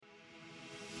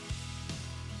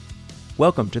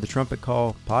Welcome to the Trumpet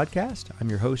Call podcast. I'm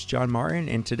your host, John Martin,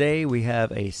 and today we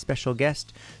have a special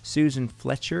guest, Susan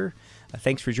Fletcher.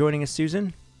 Thanks for joining us,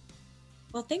 Susan.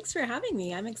 Well, thanks for having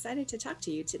me. I'm excited to talk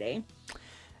to you today.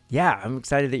 Yeah, I'm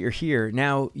excited that you're here.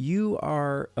 Now, you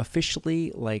are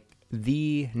officially like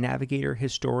the Navigator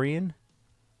historian.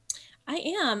 I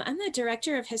am. I'm the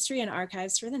Director of History and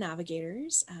Archives for the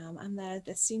Navigators. I'm the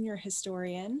senior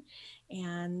historian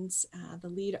and the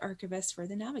lead archivist for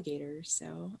the Navigators.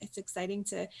 So it's exciting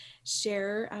to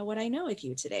share what I know with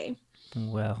you today.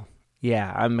 Well,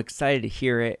 yeah, I'm excited to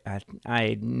hear it.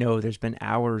 I know there's been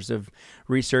hours of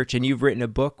research, and you've written a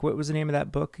book. What was the name of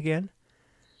that book again?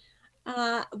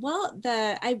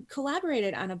 I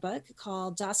collaborated on a book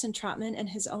called Dawson Trotman and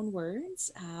His Own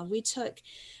Words. We took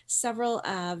several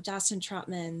of Dawson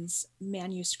Trotman's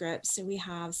manuscripts. So we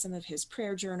have some of his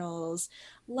prayer journals,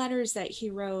 letters that he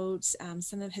wrote,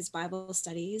 some of his Bible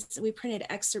studies. We printed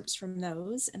excerpts from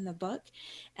those in the book.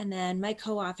 And then my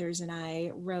co-authors and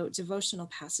I wrote devotional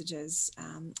passages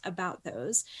about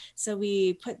those. So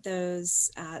we put those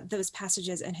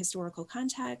passages in historical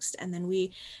context, and then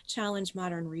we challenge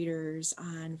modern readers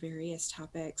on various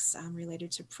topics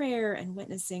related to prayer and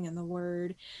witnessing and the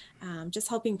word, just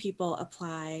helping people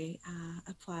apply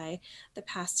the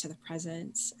past to the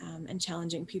present, and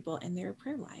challenging people in their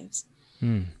prayer lives.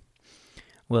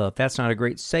 Well, if that's not a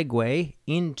great segue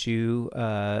into,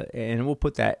 and we'll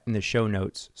put that in the show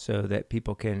notes so that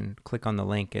people can click on the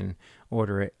link and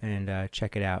order it and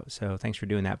check it out. So thanks for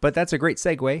doing that. But that's a great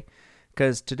segue,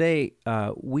 because today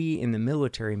we in the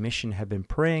military mission have been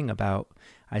praying about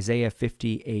Isaiah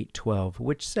 58:12,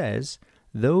 which says,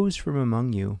 "Those from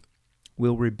among you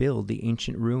will rebuild the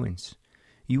ancient ruins.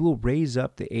 You will raise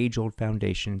up the age-old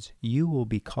foundations. You will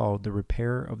be called the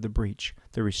repairer of the breach,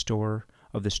 the restorer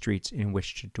of the streets in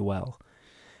which to dwell."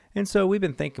 And so we've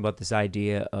been thinking about this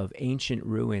idea of ancient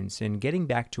ruins and getting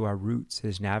back to our roots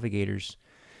as navigators.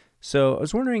 So I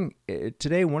was wondering,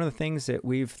 today one of the things that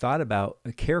we've thought about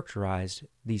characterized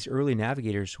these early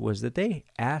navigators was that they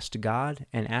asked God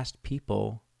and asked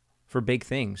people for big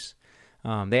things.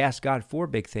 They asked God for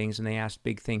big things, and they asked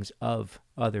big things of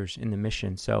others in the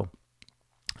mission. So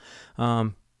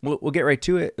we'll get right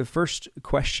to it. The first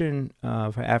question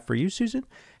I have for you, Susan: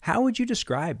 how would you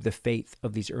describe the faith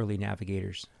of these early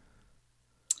navigators?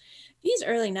 These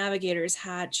early navigators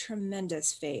had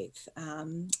tremendous faith.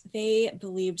 They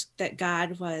believed that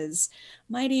God was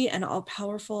mighty and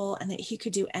all-powerful and that he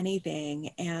could do anything.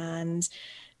 And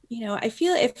I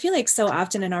feel like so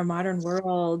often in our modern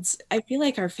world, I feel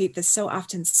like our faith is so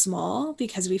often small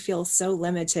because we feel so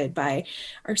limited by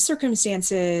our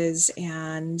circumstances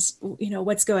and,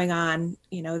 what's going on,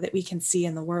 that we can see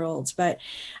in the world. But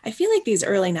I feel like these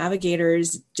early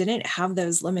navigators didn't have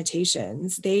those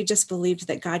limitations. They just believed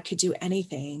that God could do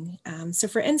anything. So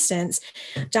for instance,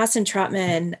 Dawson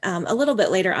Trotman, a little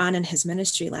bit later on in his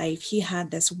ministry life, he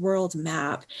had this world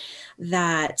map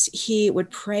that he would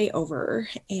pray over,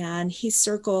 and he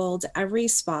circled every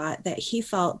spot that he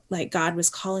felt like God was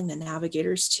calling the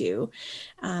navigators to.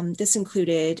 This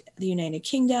included the United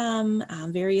Kingdom,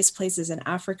 various places in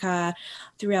Africa,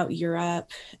 throughout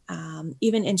Europe,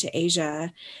 even into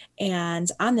Asia.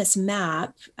 And on this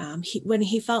map, when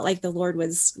he felt like the Lord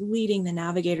was leading the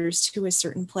navigators to a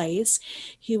certain place,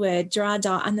 he would draw a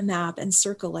dot on the map and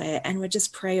circle it and would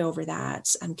just pray over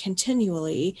that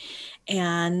continually.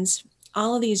 And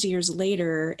all of these years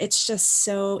later, it's just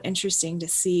so interesting to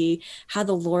see how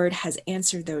the Lord has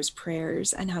answered those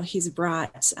prayers and how he's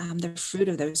brought the fruit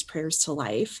of those prayers to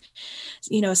life.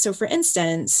 So for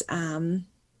instance,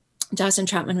 Dawson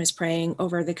Trotman was praying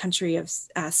over the country of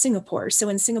Singapore. So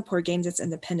when Singapore gained its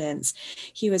independence,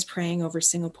 he was praying over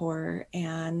Singapore.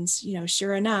 And,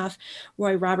 sure enough,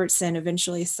 Roy Robertson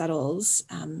eventually settles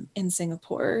in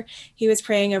Singapore. He was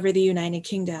praying over the United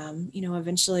Kingdom.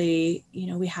 Eventually,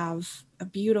 we have a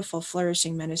beautiful,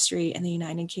 flourishing ministry in the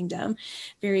United Kingdom,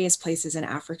 various places in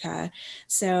Africa.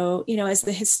 So, as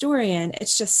the historian,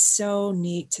 it's just so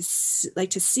neat to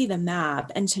see the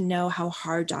map and to know how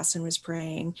hard Dawson was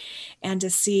praying, and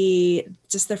to see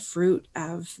just the fruit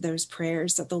of those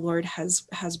prayers that the Lord has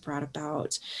brought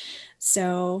about.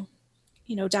 So,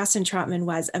 Dawson Trotman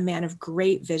was a man of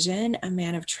great vision, a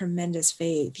man of tremendous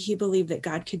faith. He believed that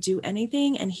God could do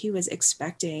anything, and he was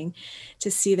expecting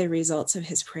to see the results of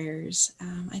his prayers.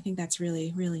 I think that's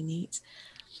really, really neat.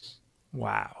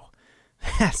 Wow,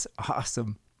 that's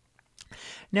awesome.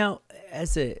 Now,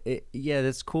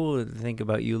 that's cool to think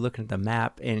about. You looking at the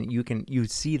map, and you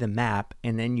see the map,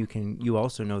 and then you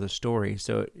also know the story.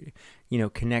 So,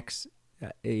 connects.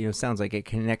 Sounds like it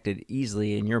connected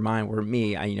easily in your mind. Where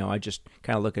me, I just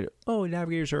kind of look at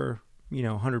navigators are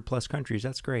 100 plus countries.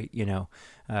 That's great.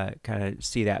 Kind of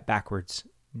see that backwards.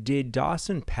 Did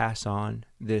Dawson pass on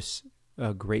this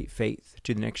great faith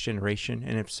to the next generation?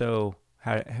 And if so,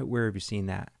 where have you seen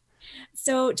that?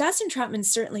 So Dawson Trotman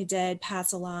certainly did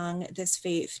pass along this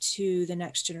faith to the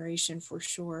next generation for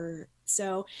sure.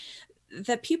 So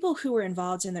the people who were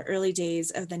involved in the early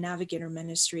days of the Navigator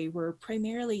ministry were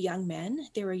primarily young men.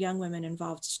 There were young women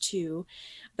involved too,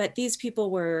 but these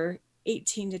people were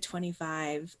 18 to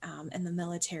 25 in the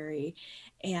military,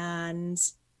 and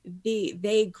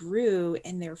they grew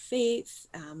in their faith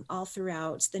all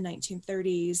throughout the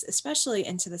 1930s, especially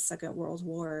into the Second World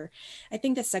War. I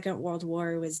think the Second World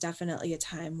War was definitely a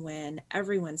time when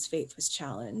everyone's faith was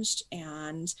challenged,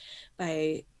 and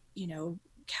by,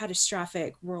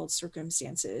 catastrophic world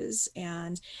circumstances.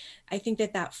 And I think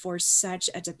that forced such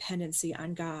a dependency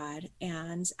on God.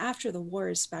 And after the war,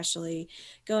 especially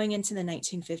going into the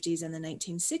 1950s and the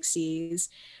 1960s,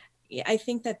 I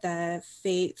think that the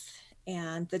faith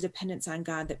and the dependence on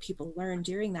God that people learned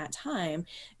during that time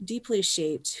deeply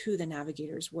shaped who the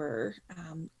navigators were.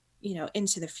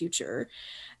 Into the future.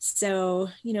 So,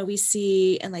 we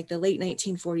see in like the late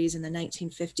 1940s and the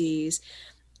 1950s,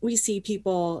 we see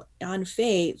people on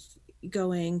faith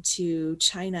going to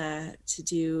China to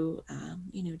do,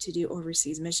 to do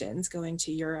overseas missions, going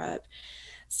to Europe.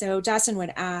 So Dawson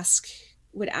would ask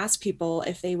people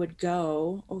if they would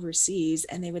go overseas,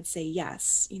 and they would say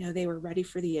yes. They were ready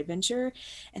for the adventure,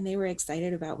 and they were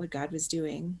excited about what God was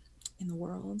doing in the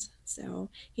world.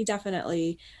 So he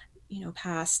definitely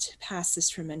passed this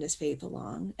tremendous faith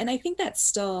along. And I think that's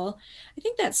still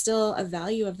a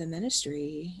value of the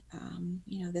ministry,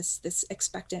 this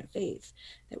expectant faith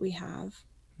that we have.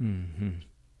 Mm-hmm.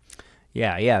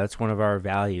 Yeah, that's one of our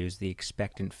values, the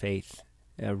expectant faith,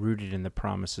 rooted in the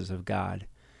promises of God.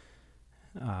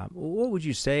 What would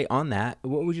you say on that?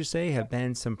 What would you say have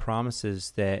been some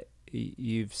promises that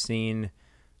you've seen,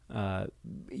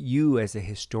 you as a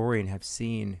historian have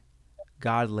seen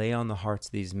God lay on the hearts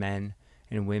of these men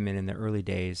and women in the early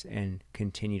days and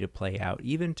continue to play out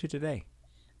even to today?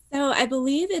 So I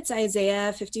believe it's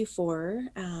Isaiah 54,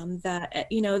 that,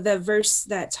 the verse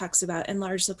that talks about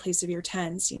enlarge the place of your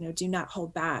tents, do not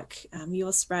hold back. You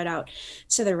will spread out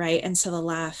to the right and to the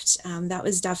left. That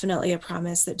was definitely a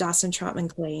promise that Dawson Trotman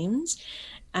claimed.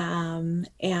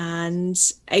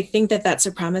 And I think that that's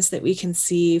a promise that we can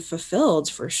see fulfilled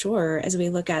for sure as we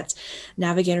look at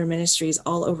Navigator ministries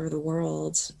all over the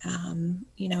world.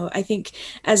 I think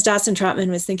as Dawson Trotman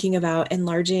was thinking about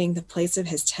enlarging the place of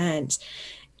his tent,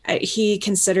 he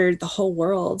considered the whole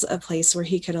world a place where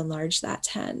he could enlarge that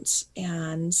tent.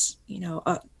 And,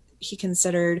 he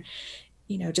considered,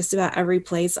 just about every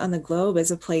place on the globe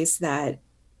as a place that,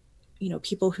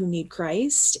 people who need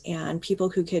Christ and people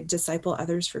who could disciple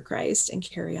others for Christ and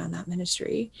carry on that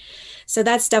ministry. So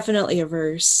that's definitely a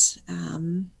verse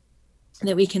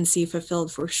that we can see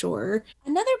fulfilled for sure.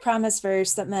 Another promise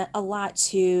verse that meant a lot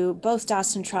to both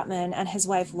Dawson Trotman and his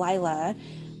wife Lila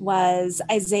was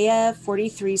Isaiah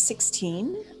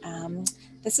 43:16.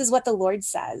 This is what the Lord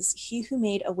says: "He who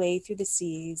made a way through the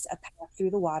seas, a path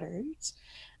through the waters."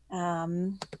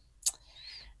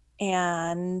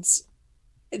 And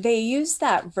they used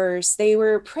that verse. They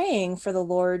were praying for the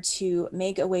Lord to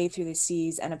make a way through the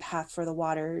seas and a path for the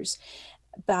waters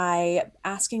by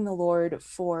asking the Lord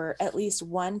for at least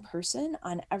one person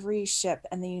on every ship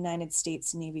in the United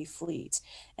States Navy fleet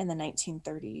in the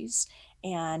 1930s.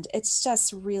 And it's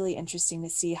just really interesting to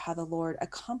see how the Lord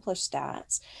accomplished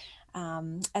that.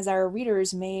 As our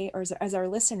readers may, or as our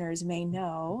listeners may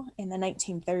know, in the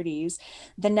 1930s,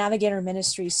 the Navigator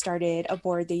ministry started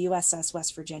aboard the USS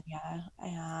West Virginia.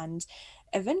 And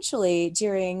eventually,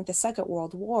 during the Second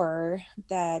World War,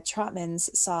 the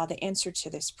Trotmans saw the answer to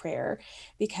this prayer,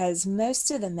 because most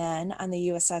of the men on the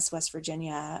USS West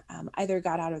Virginia either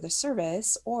got out of the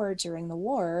service, or during the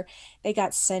war, they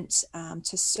got sent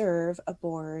to serve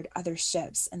aboard other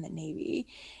ships in the Navy.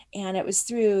 And it was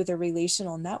through the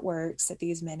relational networks that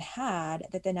these men had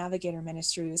that the Navigator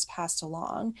ministry was passed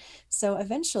along. So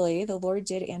eventually, the Lord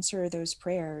did answer those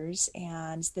prayers,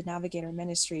 and the Navigator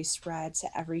ministry spread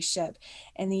to every ship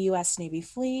in the U.S. Navy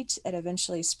fleet. It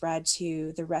eventually spread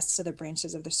to the rest of the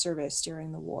branches of the service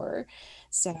during the war.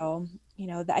 So,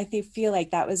 I feel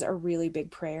like that was a really big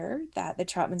prayer that the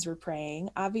Trotmans were praying.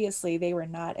 Obviously, they were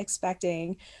not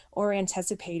expecting or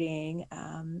anticipating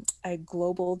a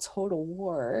global total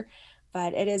war,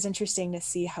 but it is interesting to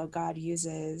see how God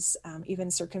uses even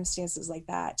circumstances like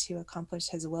that to accomplish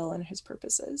his will and his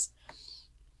purposes.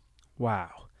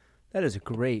 Wow. That is a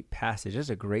great passage. That's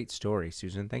a great story,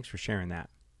 Susan. Thanks for sharing that.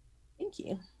 Thank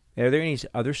you. Are there any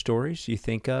other stories you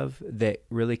think of that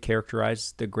really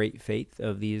characterize the great faith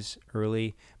of these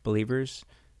early believers?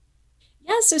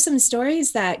 Yeah, so some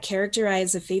stories that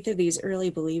characterize the faith of these early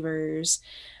believers.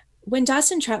 When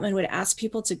Dawson Trotman would ask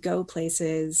people to go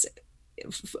places,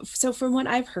 so from what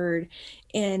I've heard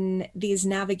in these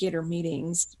navigator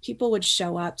meetings, people would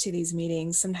show up to these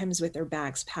meetings sometimes with their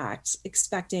bags packed,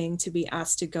 expecting to be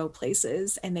asked to go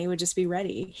places, and they would just be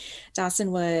ready.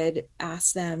 Dawson would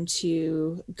ask them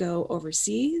to go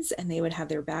overseas, and they would have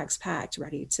their bags packed,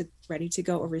 ready to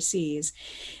go overseas.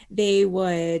 They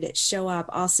would show up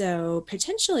also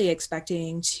potentially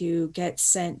expecting to get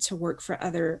sent to work for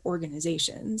other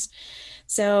organizations.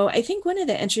 So I think one of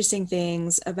the interesting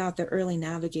things about the early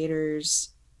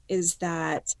navigators is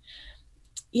that,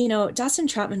 Dawson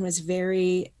Trotman was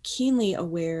very keenly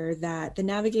aware that the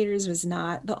navigators was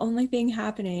not the only thing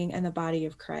happening in the body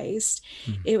of Christ.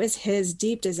 Hmm. It was his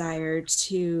deep desire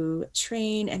to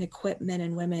train and equip men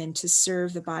and women to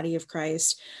serve the body of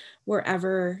Christ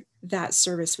wherever that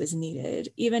service was needed,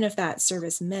 even if that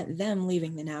service meant them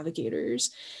leaving the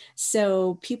navigators.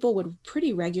 So people would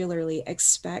pretty regularly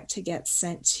expect to get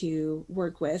sent to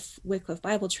work with Wycliffe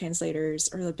Bible translators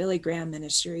or the Billy Graham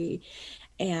ministry.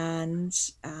 And,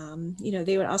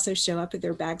 they would also show up with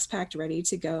their bags packed, ready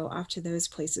to go off to those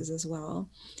places as well.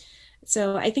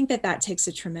 So I think that that takes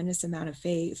a tremendous amount of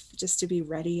faith just to be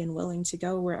ready and willing to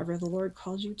go wherever the Lord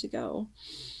calls you to go.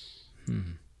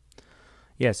 Hmm.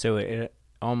 Yeah, so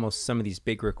almost some of these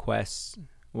big requests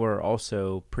were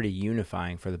also pretty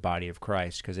unifying for the body of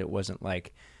Christ, because it wasn't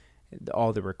like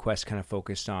all the requests kind of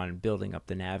focused on building up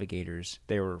the navigators.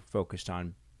 They were focused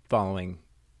on following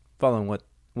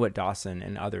what Dawson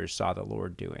and others saw the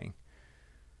Lord doing.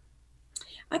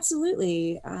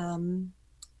 Absolutely.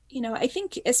 I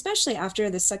think especially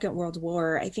after the Second World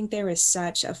War, I think there was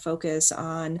such a focus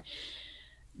on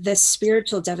the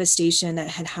spiritual devastation that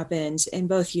had happened in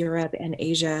both Europe and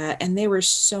Asia. And there were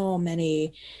so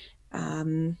many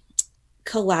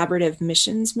collaborative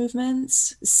missions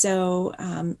movements. So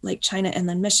like China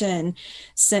Inland Mission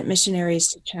sent missionaries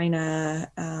to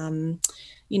China.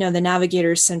 The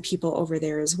navigators send people over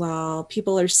there as well.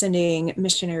 People are sending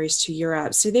missionaries to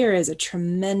Europe. So there is a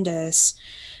tremendous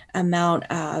amount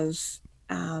of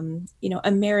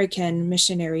American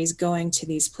missionaries going to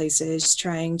these places,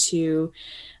 trying to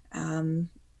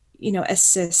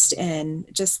assist in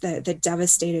just the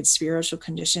devastated spiritual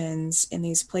conditions in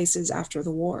these places after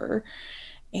the war.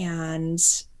 And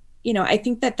I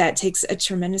think that that takes a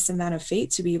tremendous amount of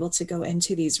faith to be able to go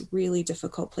into these really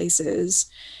difficult places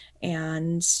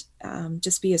and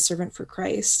just be a servant for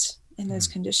Christ in those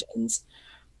conditions.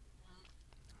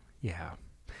 Yeah,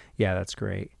 that's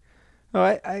great. Oh,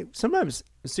 I sometimes,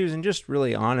 Susan, just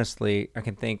really honestly, I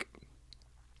can think,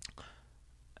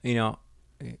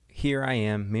 here I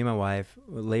am, me and my wife,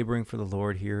 laboring for the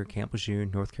Lord here at Camp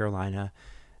Lejeune, North Carolina.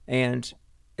 And,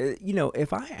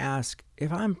 if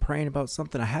I'm praying about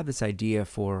something, I have this idea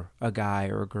for a guy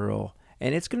or a girl,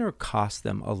 and it's going to cost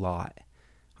them a lot.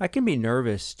 I can be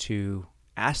nervous to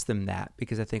ask them that,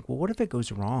 because I think, well, what if it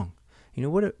goes wrong?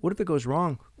 What if it goes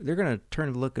wrong? They're going to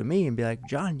turn to look at me and be like,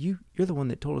 John, you're the one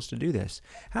that told us to do this.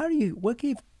 What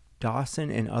gave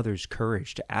Dawson and others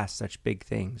courage to ask such big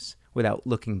things without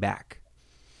looking back?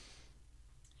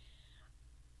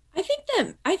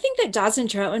 I think that Dawson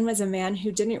Trotman was a man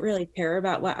who didn't really care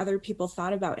about what other people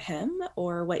thought about him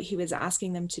or what he was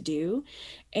asking them to do.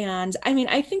 And I mean,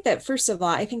 I think that first of all,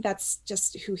 I think that's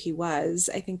just who he was.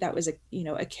 I think that was a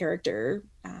character,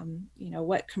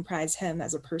 what comprised him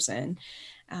as a person,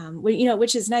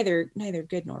 which is neither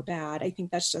good nor bad. I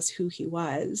think that's just who he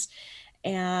was.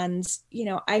 And,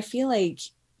 I feel like,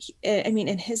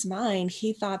 in his mind,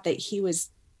 he thought that he was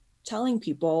telling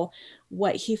people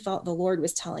what he felt the Lord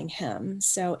was telling him.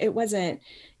 So it wasn't,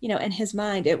 in his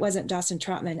mind, it wasn't Dawson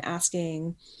Trotman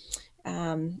asking,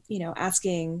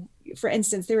 for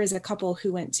instance, there was a couple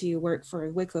who went to work for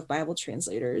Wycliffe Bible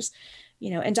translators,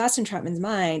 in Dawson Trotman's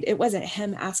mind, it wasn't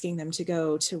him asking them to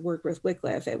go to work with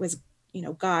Wycliffe. It was,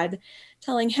 God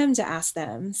telling him to ask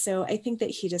them. So I think that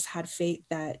he just had faith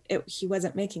that he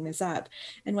wasn't making this up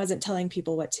and wasn't telling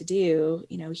people what to do.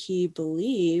 He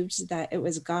believed that it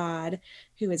was God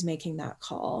who was making that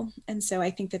call. And so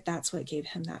I think that that's what gave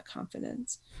him that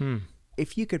confidence.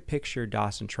 If you could picture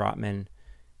Dawson Trotman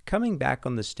coming back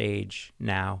on the stage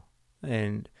now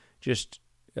and just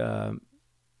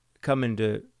coming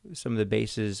to some of the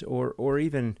bases, or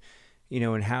even,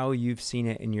 in how you've seen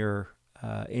it in your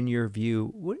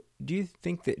view, what do you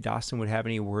think that Dawson would have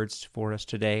any words for us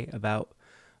today about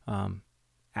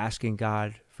asking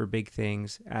God for big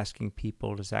things, asking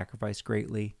people to sacrifice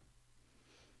greatly?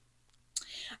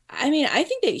 I mean, I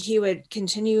think that he would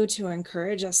continue to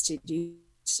encourage us to do,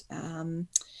 um,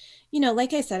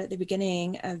 like I said at the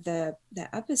beginning of the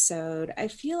episode, I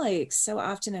feel like so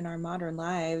often in our modern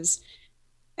lives,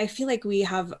 I feel like we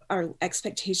have our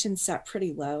expectations set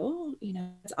pretty low.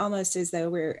 It's almost as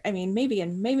though I mean,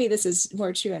 maybe this is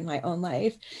more true in my own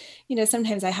life.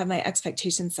 Sometimes I have my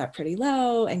expectations set pretty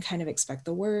low and kind of expect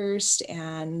the worst.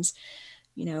 And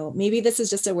maybe this is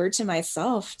just a word to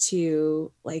myself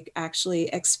to like actually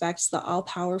expect the all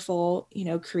powerful,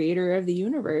 creator of the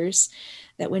universe,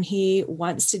 that when he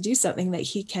wants to do something, that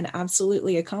he can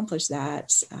absolutely accomplish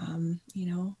that,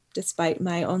 despite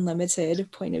my own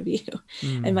limited point of view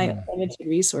and my own limited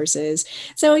resources.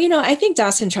 So, I think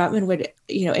Dawson Trotman would,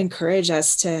 encourage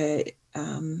us to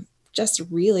just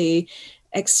really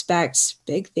expect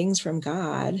big things from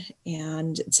God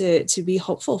and to be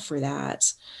hopeful for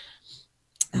that.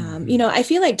 I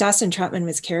feel like Dawson Trotman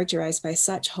was characterized by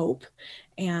such hope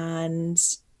and,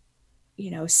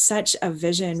 such a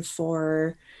vision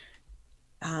for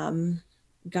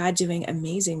God doing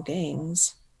amazing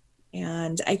things.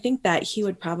 And I think that he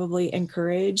would probably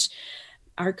encourage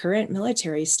our current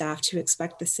military staff to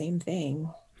expect the same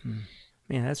thing.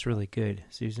 Man, that's really good,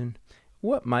 Susan.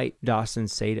 What might Dawson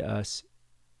say to us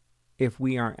if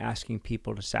we aren't asking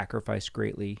people to sacrifice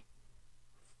greatly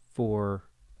for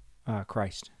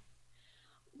Christ?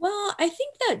 Well, I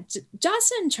think that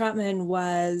Dawson Trotman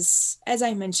was, as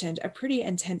I mentioned, a pretty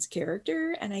intense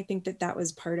character. And I think that that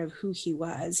was part of who he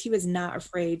was. He was not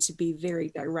afraid to be very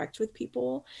direct with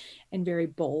people and very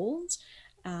bold.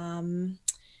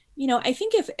 I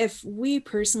think if we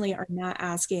personally are not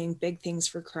asking big things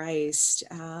for Christ,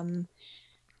 I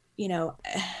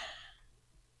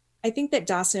think that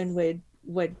Dawson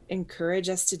would encourage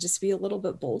us to just be a little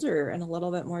bit bolder and a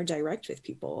little bit more direct with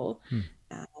people.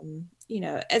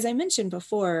 As I mentioned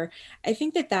before, I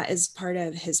think that that is part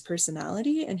of his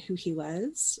personality and who he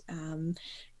was.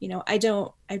 I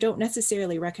don't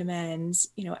necessarily recommend,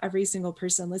 every single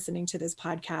person listening to this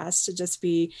podcast to just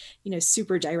be,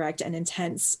 super direct and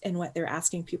intense in what they're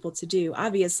asking people to do,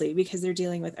 obviously, because they're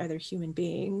dealing with other human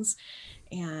beings.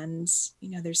 And,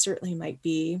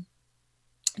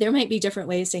 there might be different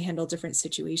ways to handle different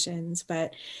situations,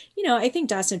 but, I think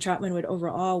Dawson Trotman would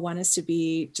overall want us to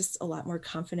be just a lot more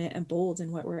confident and bold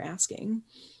in what we're asking.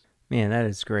 Man, that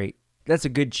is great. That's a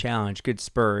good challenge, good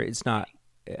spur. It's not,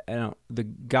 the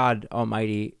God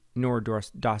Almighty nor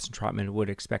Dawson Trotman would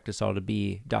expect us all to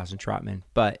be Dawson Trotman,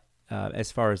 but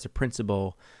as far as the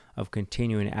principle of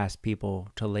continuing to ask people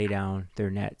to lay down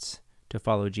their nets, to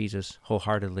follow Jesus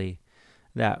wholeheartedly,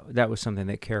 that was something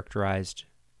that characterized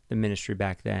the ministry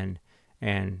back then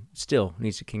and still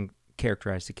needs to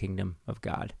characterize the kingdom of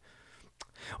God.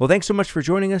 Well, thanks so much for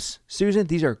joining us, Susan.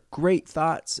 These are great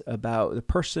thoughts about the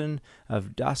person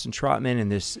of Dawson Trotman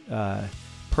and this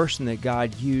person that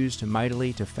God used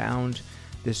mightily to found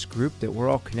this group that we're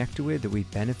all connected with, that we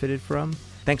benefited from.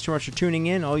 Thanks so much for tuning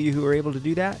in, all you who are able to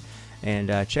do that.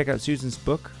 And check out Susan's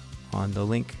book on the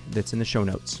link that's in the show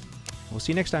notes. We'll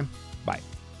see you next time. Bye.